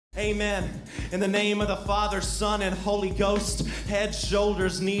Amen. In the name of the Father, Son, and Holy Ghost, head,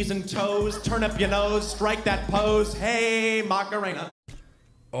 shoulders, knees, and toes, turn up your nose, strike that pose, hey, Macarena.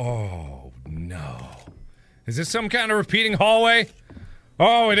 Oh, no. Is this some kind of repeating hallway?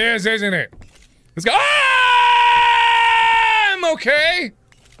 Oh, it is, isn't it? Let's go. Ah! I'm okay.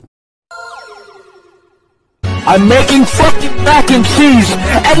 I'm making fucking mac and cheese,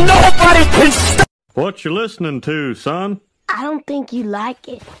 and nobody can stop. What you listening to, son? I don't think you like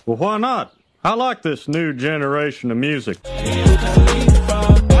it. Well, why not? I like this new generation of music.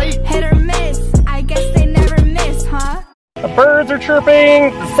 Hit or miss, I guess they never miss, huh? The birds are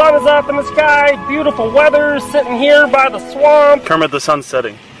chirping, the sun is up in the sky, beautiful weather, sitting here by the swamp. Kermit the sun's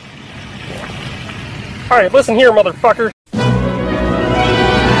setting. Alright, listen here, motherfucker.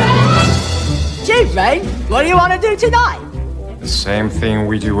 Gee, Ray, what do you want to do tonight? The same thing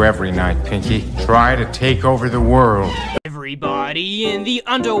we do every night, Pinky. Try to take over the world. Everybody in the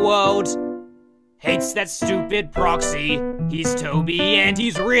underworld hates that stupid proxy. He's Toby and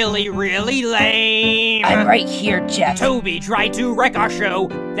he's really, really lame. I'm right here, Jeff. Toby tried to wreck our show.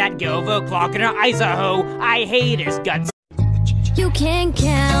 That girl the clock in her eyes a hoe. I hate his guts. You can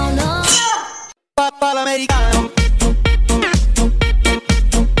count on